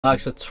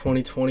Box at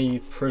 2020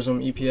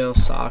 Prizm EPL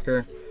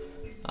Soccer.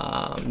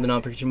 The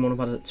non-pick team one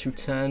about is at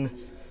 210.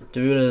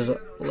 David has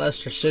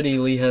Leicester City,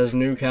 Lee has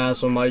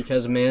Newcastle, Mike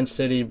has Man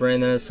City,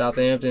 Brandon has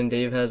Southampton,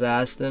 Dave has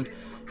Aston,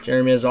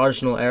 Jeremy has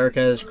Arsenal, Eric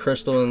has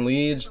Crystal and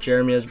Leeds,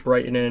 Jeremy has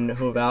Brighton and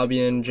Hove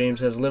Albion, James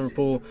has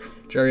Liverpool,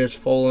 Jerry has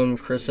Fulham,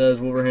 Chris has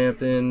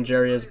Wolverhampton,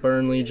 Jerry has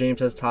Burnley, James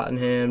has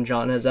Tottenham,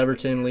 John has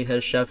Everton, Lee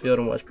has Sheffield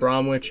and West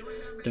Bromwich,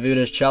 David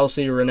has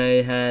Chelsea,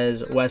 Renee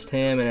has West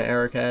Ham, and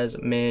Eric has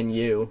Man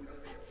U.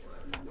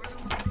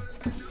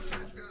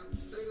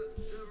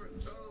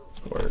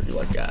 Word, you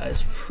like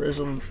guys?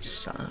 Prizm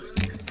sock.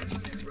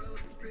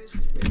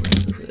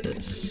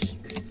 This.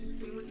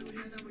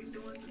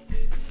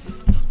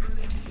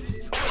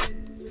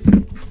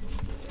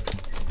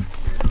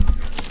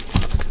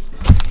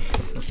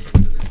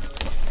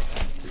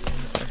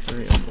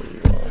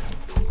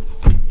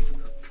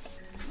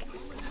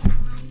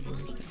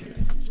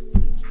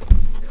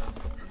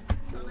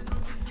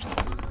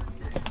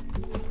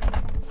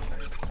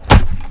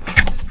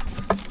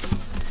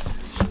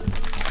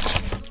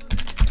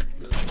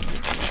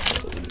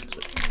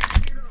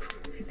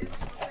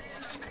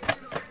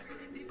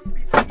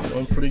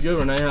 Doing pretty good,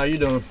 Renee. How you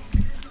doing?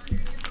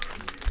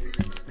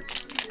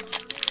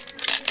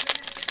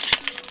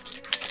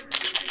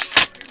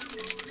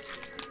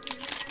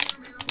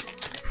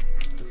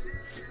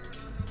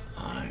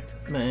 Alright,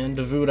 man.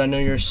 David, I know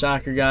you're a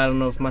soccer guy. I don't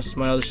know if my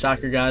other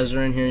soccer guys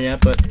are in here yet,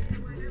 but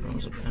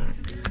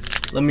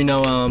let me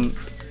know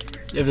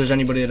if there's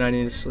anybody that I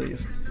need to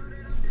sleeve.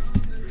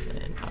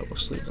 And I will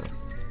sleeve them.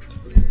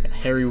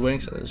 Harry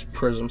Winks, this is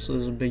Prizm, so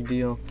this is a big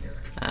deal.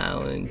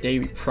 Allen,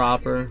 Davey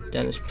Proper,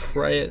 Dennis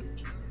Prayett,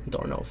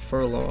 Darnell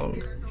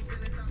Furlong,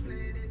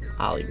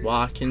 Ollie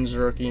Watkins,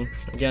 rookie.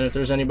 Again, if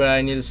there's anybody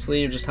I need to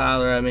sleeve, just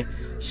holler at me.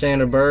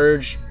 Sander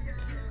Burge,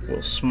 Will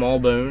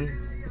Smallbone,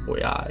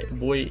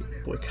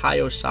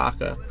 Bukayo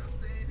Saka.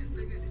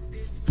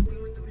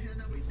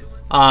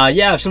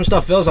 Yeah, if some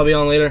stuff fills, I'll be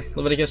on later.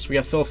 Leviticus, we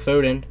got Phil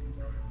Foden.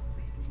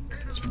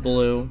 It's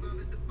blue.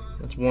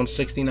 That's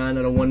 169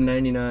 out of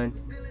 199.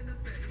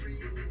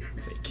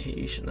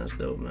 Vacation, that's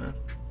dope, man.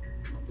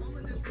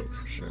 That's dope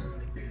for sure.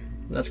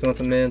 That's going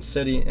to Man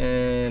City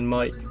and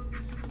Mike.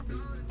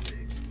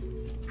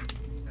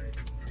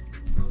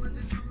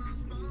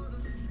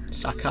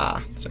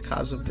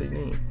 Saka's a big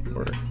name.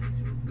 Word.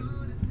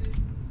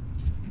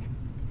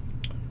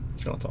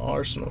 Let's go to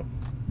Arsenal.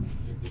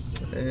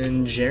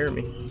 And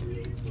Jeremy.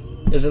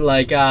 Is it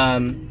like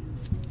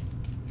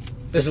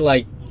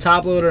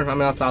top loader? I'm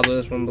not top loader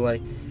this one, but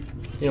like,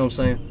 you know what I'm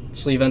saying?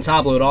 Sleeve and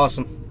top load,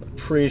 awesome.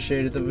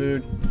 Appreciate it, the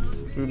Vood.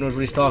 Vood knows what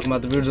he's talking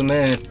about. The Vood's a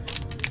man.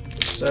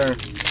 Yes, sir.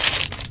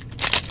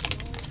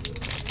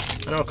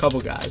 I know a couple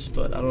guys,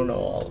 but I don't know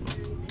all of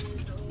them.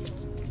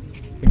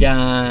 We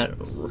got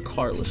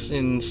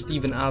Ricarlison,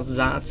 Steven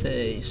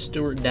Alzate,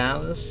 Stuart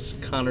Dallas,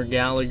 Connor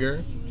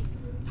Gallagher,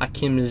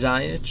 Hakim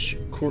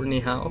Ziyech,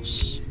 Courtney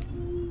House,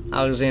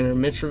 Alexander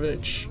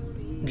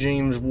Mitrovic,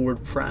 James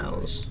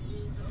Ward-Prowse.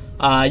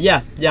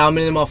 Yeah, I'm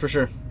in them all for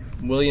sure.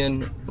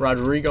 William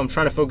Rodrigo. I'm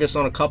trying to focus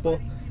on a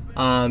couple.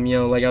 You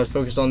know, like I was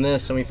focused on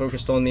this, and we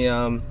focused on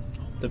the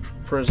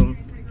Prizm,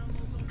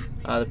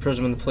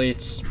 and the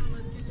plates.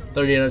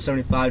 38 out of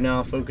 75 now.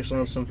 I'll focus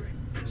on some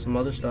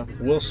other stuff.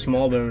 Will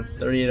Smallbone,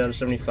 38 out of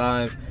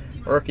 75.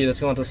 Rookie that's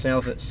going to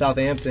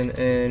Southampton,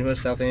 and who has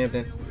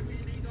Southampton?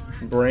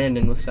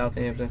 Brandon with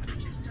Southampton.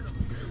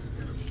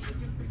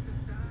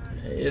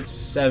 It's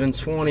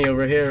 720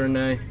 over here,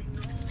 Renee.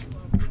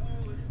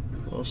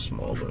 Will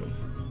Smallbone.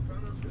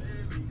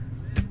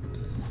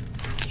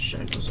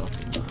 Shackles off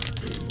the back.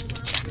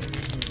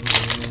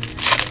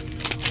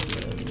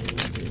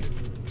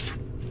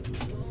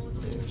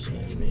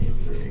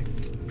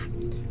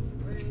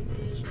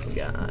 We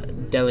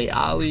got Dele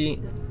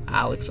Alli,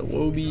 Alex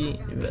Iwobi,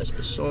 Yves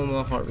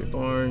Bissouma, Harvey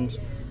Barnes,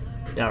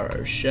 Dara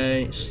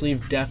O'Shea,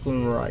 sleeve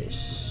Declan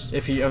Rice.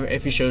 If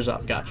he shows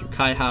up, got you.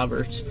 Kai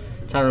Havertz,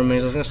 Tyrone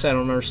Mings. I was gonna say I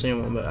don't remember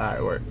seeing one, but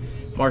alright, word.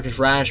 Marcus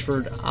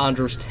Rashford,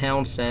 Andros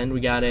Townsend. We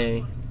got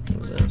a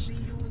what is this?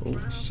 Oh,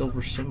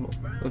 silver symbol.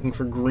 Looking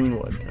for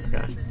Greenwood.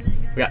 Okay.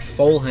 We got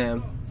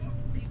Fulham.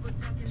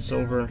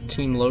 Silver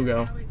team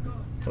logo.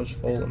 Where's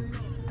Fulham?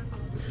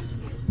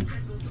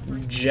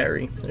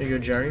 Jerry. There you go,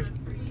 Jerry.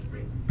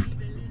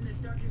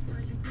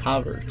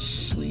 Havertz.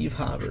 Sleeve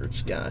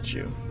Havertz. Got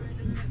you.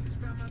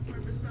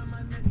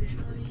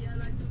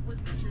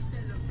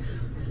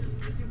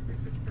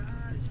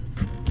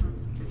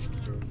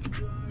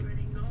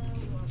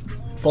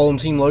 Fulham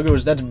team logo.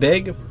 Is that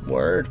big?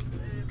 Word.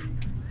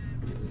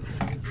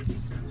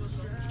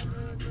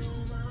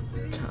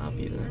 Top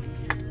either.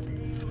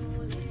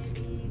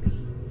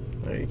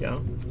 There you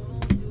go.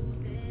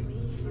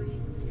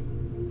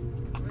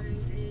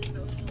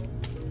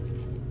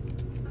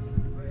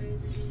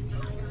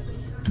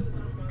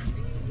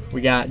 We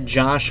got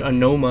Josh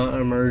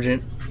Anoma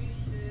Emergent.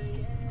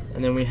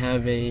 And then we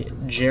have a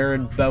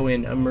Jared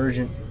Bowen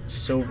Emergent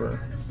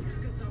Silver.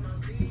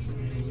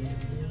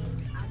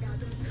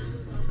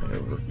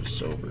 Rookie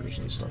silvers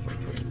and stuff are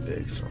pretty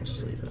big, so I'll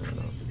sleeve that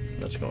up.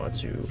 Let's go on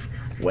to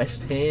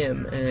West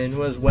Ham. And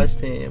who has West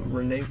Ham?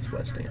 Renee with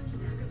West Ham.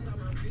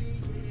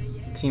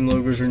 Team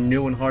logos are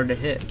new and hard to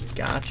hit.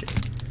 Gotcha.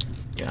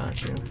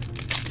 Gotcha.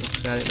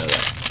 Oops, I didn't know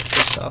that.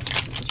 Good stuff.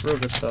 That's real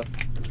good stuff.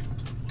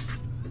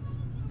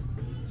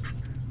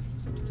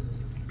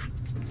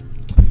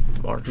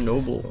 Mark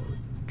Noble,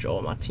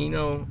 Joel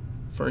Martino,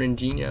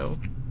 Fernandinho,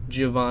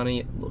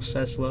 Giovanni Lo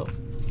Celso,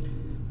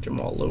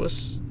 Jamal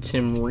Lewis,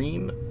 Tim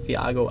Ream,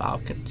 Thiago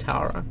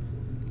Alcantara,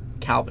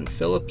 Calvin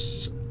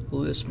Phillips,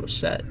 Luis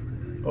Mosset,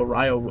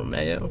 Oriol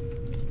Romeo.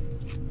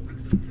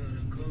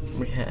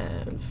 We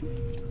have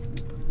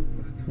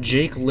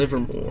Jake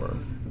Livermore.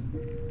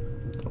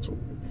 That's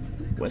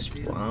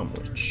West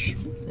Bromwich.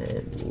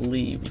 And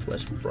Lee with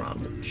West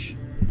Bromwich.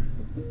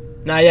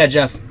 Not yet,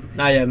 Jeff.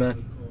 Not yet,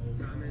 man.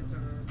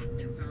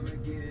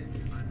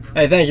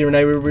 Hey, thank you,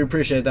 Renee. We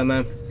appreciate that,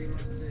 man.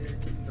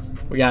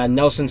 We got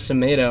Nelson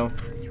Semedo,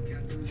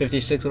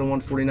 56 out of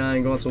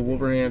 149, going to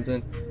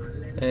Wolverhampton.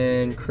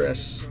 And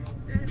Chris.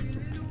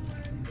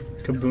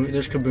 Kaboom.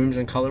 There's Kabooms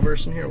and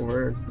Colorburst in here.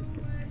 Word.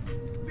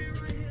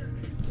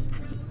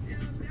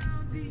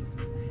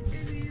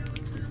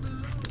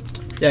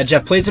 Yeah,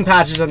 Jeff, plates and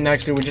patches up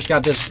next, dude. We just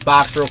got this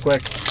box real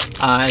quick,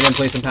 and then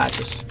plates and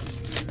patches.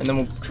 And then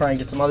we'll try and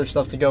get some other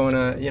stuff to go in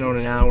in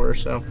an hour or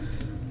so.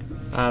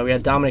 We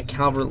got Dominic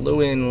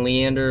Calvert-Lewin,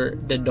 Leander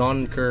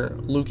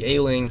DeDonker, Luke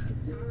Ayling,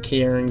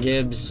 Kieran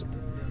Gibbs,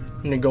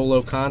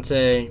 N'Golo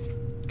Kante,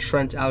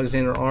 Trent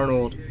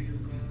Alexander-Arnold,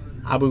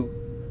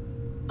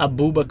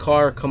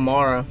 Abubakar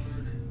Kamara,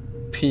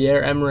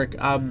 Pierre-Emerick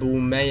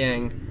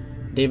Aubameyang,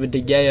 David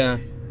De Gea,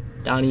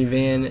 Donny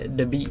van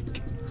de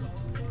Beek.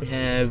 We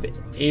have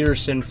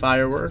Aderson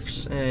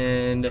Fireworks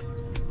and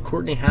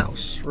Courtney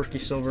House, rookie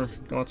silver,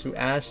 going to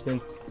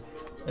Aston,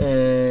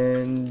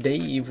 and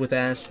Dave with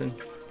Aston.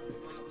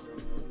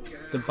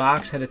 The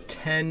box had a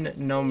 10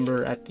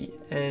 number at the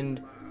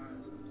end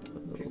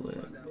of the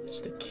lid. It's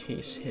the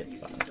case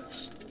hit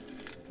box.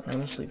 I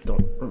honestly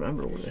don't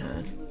remember what it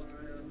had.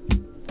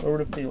 What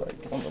would it be like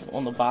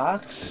on the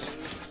box?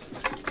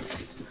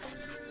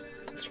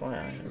 That's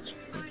why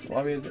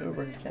we have the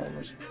overhead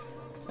cameras.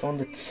 On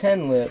the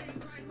 10 lip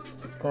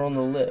or on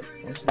the lip.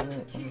 What's the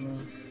lip? I don't know.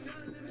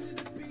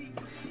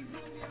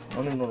 I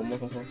don't even know what I'm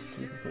looking for, to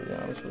be completely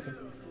honest with you.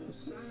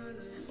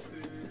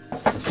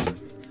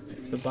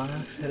 The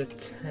box had a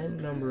 10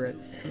 number at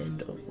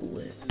end of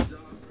lid.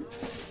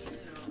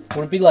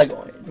 Would it be like,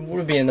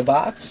 would it be in the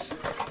box?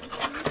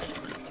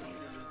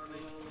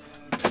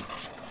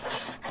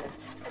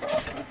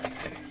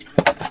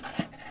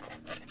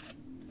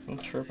 I'm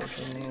tripping.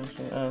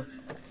 Oh.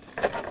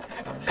 I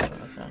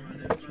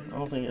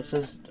don't think it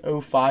says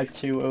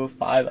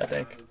 05205, I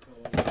think.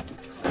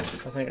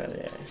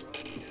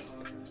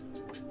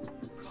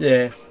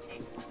 Yeah.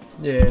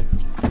 Yeah.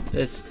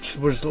 It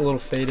was a little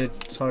faded.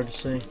 It's hard to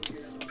see.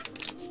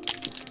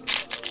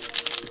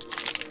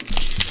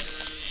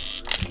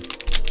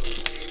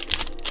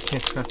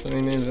 That's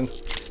amazing.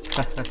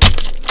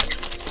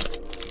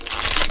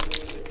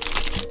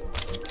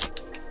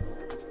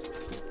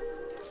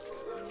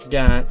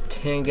 Got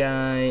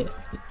Tanguy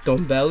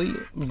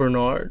Ndombele,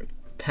 Bernard,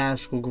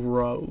 Pascal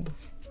Grobe,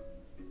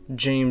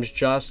 James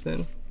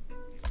Justin,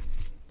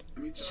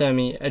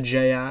 Semi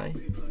Ajayi,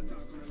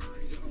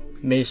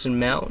 Mason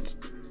Mount,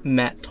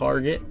 Matt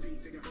Target,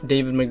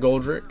 David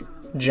McGoldrick,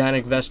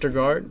 Jannik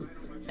Vestergaard,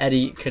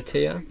 Eddie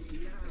Katia.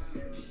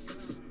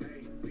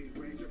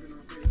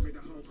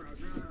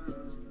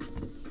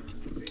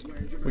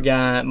 We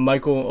got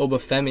Michael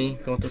Obafemi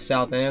going to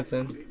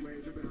Southampton.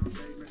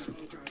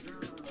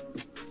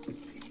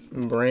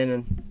 And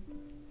Brandon.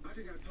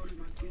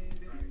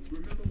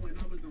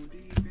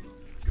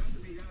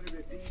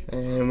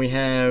 And we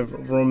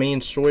have Romaine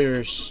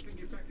Sawyers,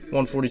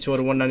 142 out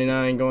of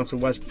 199, going to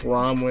West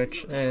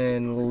Bromwich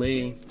and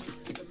Lee.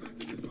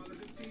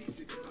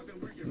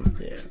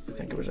 Yeah, I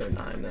think it was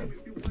 09 then.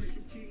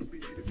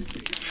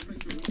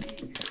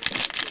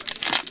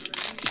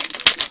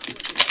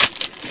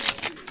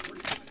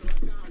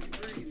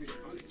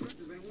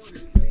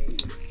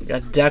 We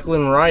got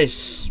Declan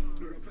Rice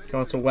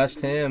going to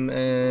West Ham,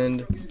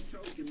 and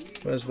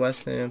where's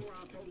West Ham?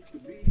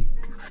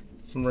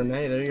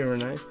 Renee, there you go,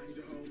 Renee.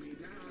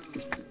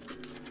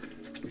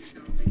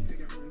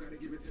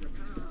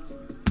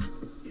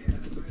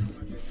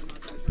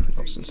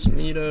 Nelson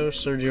Semedo,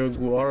 Sergio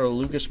Aguero,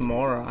 Lucas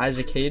Moura,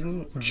 Isaac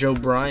Hayden, Joe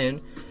Bryan,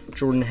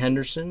 Jordan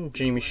Henderson,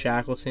 Jamie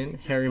Shackleton,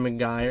 Harry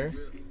Maguire,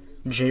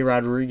 Jay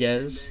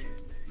Rodriguez.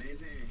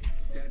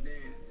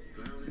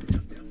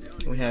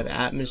 We have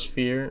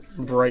Atmosphere,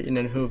 Brighton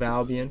and Hove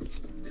Albion.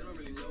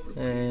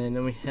 And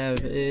then we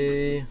have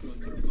a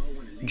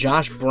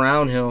Josh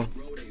Brownhill,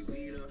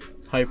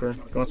 Hyper,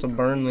 going to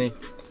Burnley.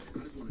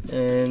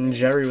 And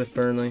Jerry with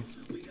Burnley.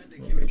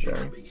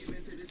 Jerry.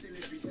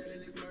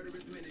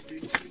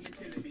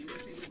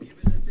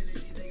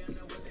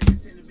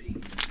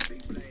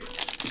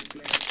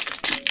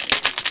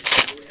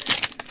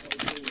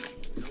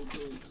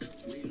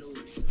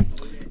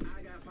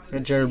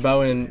 Jared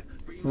Bowen,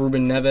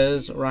 Ruben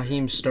Neves,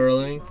 Raheem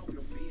Sterling,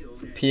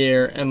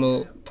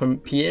 Pierre-Emile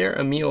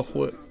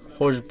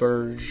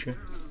Horsberg,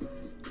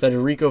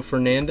 Federico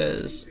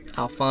Fernandez,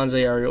 Alphonse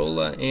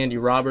Areola, Andy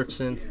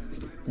Robertson,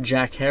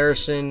 Jack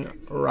Harrison,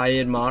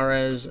 Riyad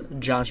Mahrez,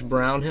 Josh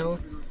Brownhill.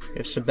 We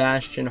have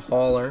Sebastian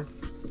Haller,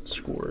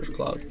 Scorers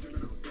Club.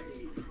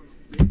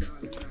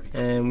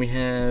 And we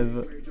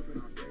have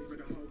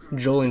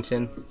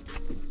Jolinton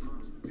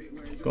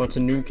going to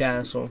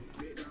Newcastle.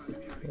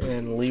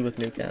 And Lee with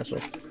Newcastle.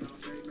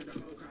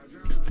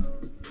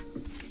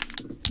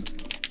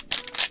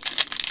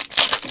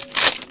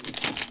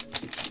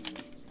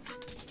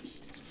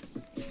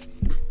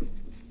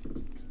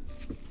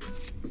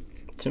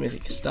 Timothy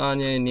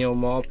Castagne, Neil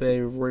Maupay,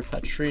 Roy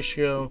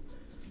Patricio,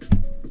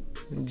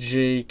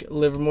 Jake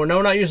Livermore. No,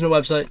 we're not using the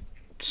website.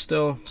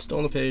 Still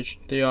on the page.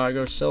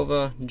 Thiago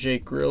Silva,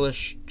 Jake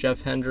Grealish,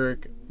 Jeff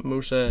Hendrick,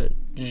 Musa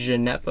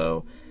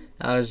Gineppo,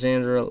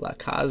 Alexandra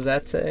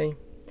Lacazette,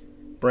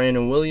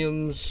 Brandon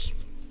Williams.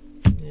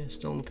 Yeah,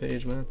 still on the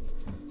page, man.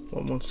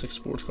 116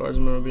 Sports Cards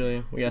and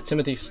Memorabilia. We got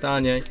Timothy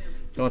Castagne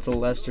going to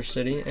Leicester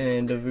City,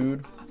 and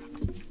Davude.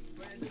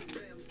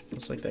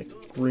 Looks like that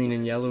green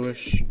and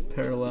yellowish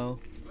parallel.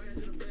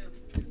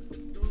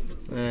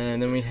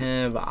 And then we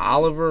have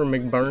Oliver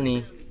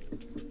McBurney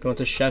going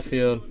to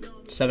Sheffield.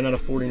 7 out of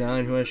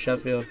 49. Who has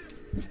Sheffield?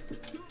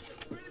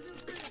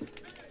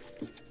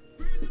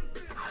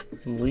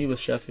 Lee with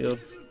Sheffield.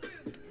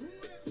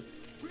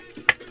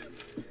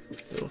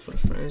 Go for the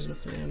friends and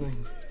the family.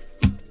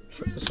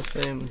 Friends and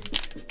family.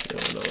 You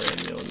don't know him,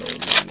 you don't know me,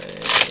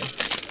 man.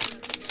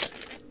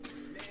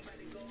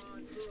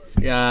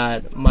 We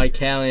got Mike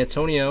Cal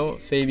Antonio,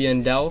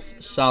 Fabian Delph,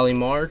 Solly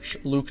March,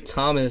 Luke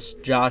Thomas,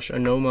 Josh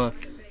Onoma,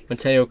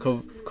 Mateo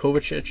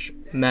Kovacic,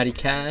 Matty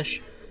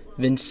Cash,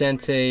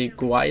 Vincente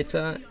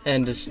Guaita,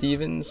 Enda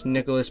Stevens,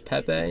 Nicholas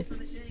Pepe.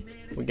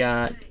 We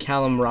got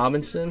Callum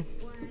Robinson.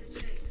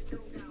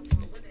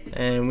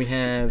 And we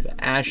have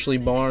Ashley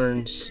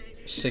Barnes,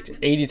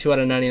 82 out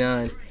of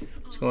 99.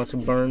 Let's go on to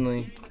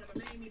Burnley.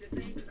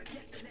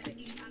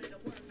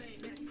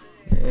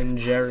 And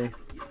Jerry.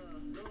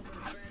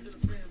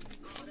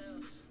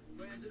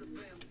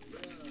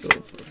 Go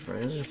for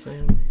friends and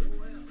family.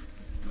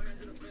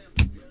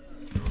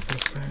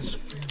 Friends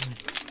and family.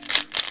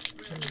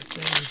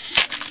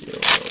 You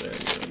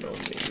don't know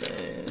me,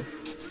 man.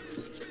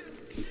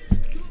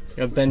 We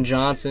got Ben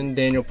Johnson,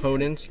 Daniel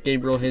Podence,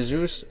 Gabriel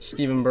Jesus,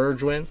 Stephen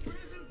Bergwijn,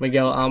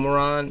 Miguel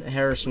Almiron,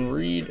 Harrison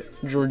Reed,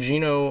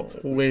 Georgino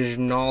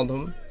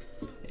Wijnaldum,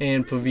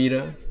 and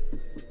Pavita.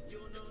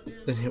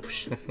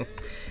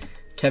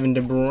 Kevin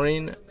De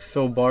Bruyne,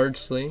 Phil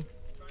Bardsley.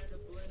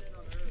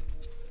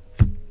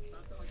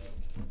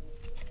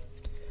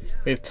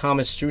 We have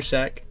Thomas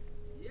Susek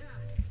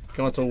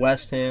going to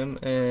West Ham,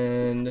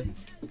 and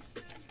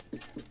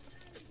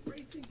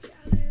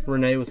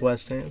Renee with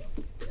West Ham.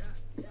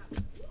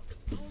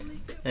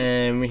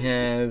 And we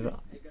have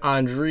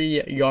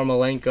Andriy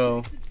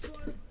Yarmolenko,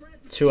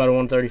 2 out of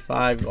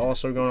 135,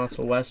 also going out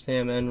to West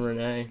Ham, and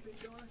Renee.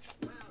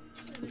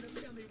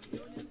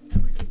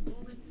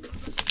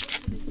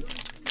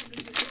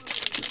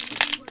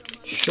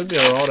 Should be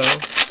our auto,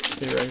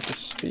 theoretically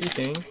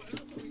speaking.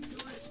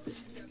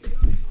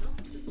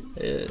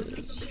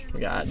 We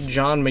got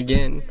John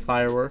McGinn,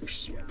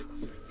 Fireworks.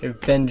 We have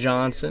Ben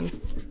Johnson,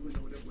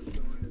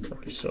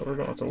 Lucky Silver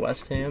going to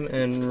West Ham,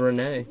 and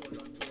Renee.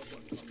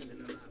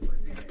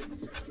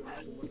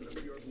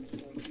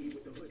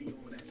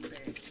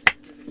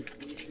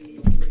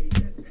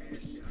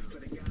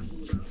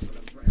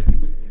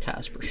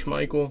 Casper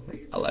Schmeichel,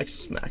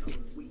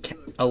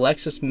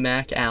 Alexis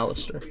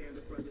McAllister,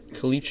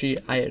 Kalichi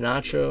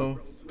Iheanacho,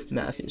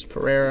 Matthews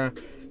Pereira,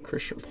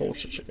 Christian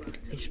Pulisic.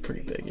 He's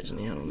pretty big, isn't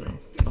he? I don't know.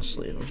 I'll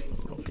sleeve him. I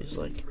don't know if he's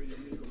like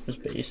his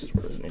base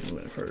or his name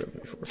I've heard of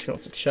before. Let's go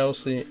to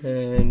Chelsea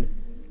and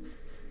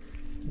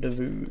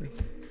Davude.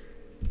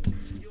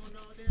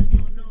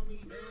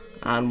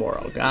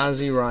 Anwar El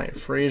Ghazi, Ryan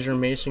Fraser,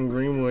 Mason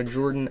Greenwood,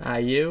 Jordan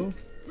Ayew.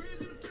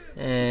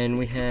 And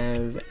we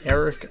have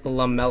Eric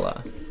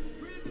Lamela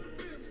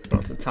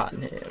going to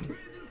Tottenham.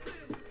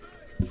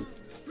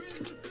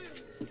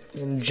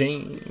 And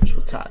James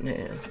with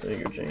Tottenham. There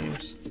you go,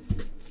 James.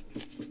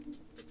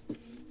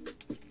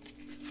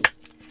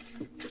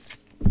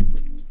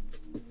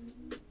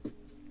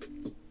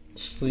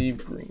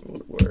 Sleeve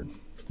Greenwood word.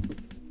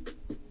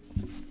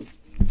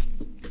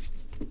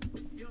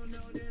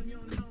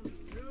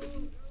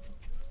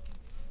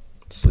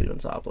 Sleeve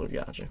and top load,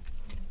 gotcha.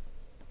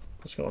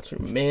 Let's go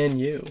to Man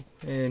U.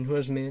 And who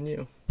has Man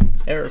U?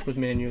 Eric with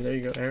Man U. There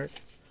you go, Eric.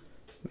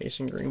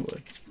 Mason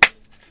Greenwood.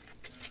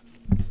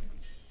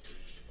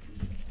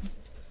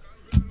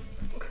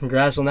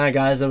 Congrats on that,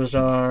 guys. That was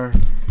our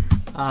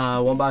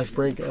one box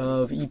break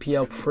of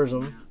EPL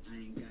Prizm.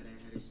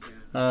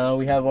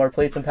 We have our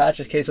plates and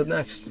patches case up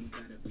next.